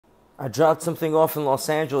I dropped something off in Los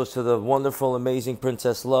Angeles to the wonderful, amazing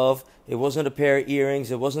Princess Love. It wasn't a pair of earrings,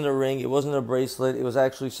 it wasn't a ring, it wasn't a bracelet, it was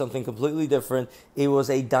actually something completely different. It was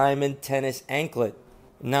a diamond tennis anklet.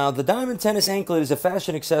 Now, the diamond tennis anklet is a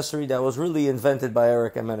fashion accessory that was really invented by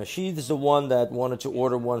Erica Mena. She's the one that wanted to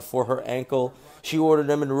order one for her ankle. She ordered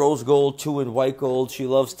them in rose gold, two in white gold. She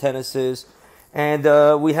loves tennises.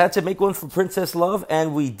 And we had to make one for Princess Love,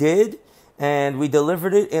 and we did. And we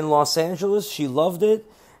delivered it in Los Angeles. She loved it.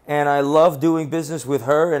 And I love doing business with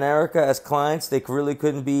her and Erica as clients. They really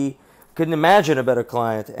couldn't imagine a better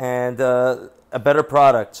client and a better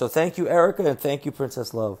product. So thank you, Erica, and thank you,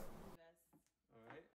 Princess Love.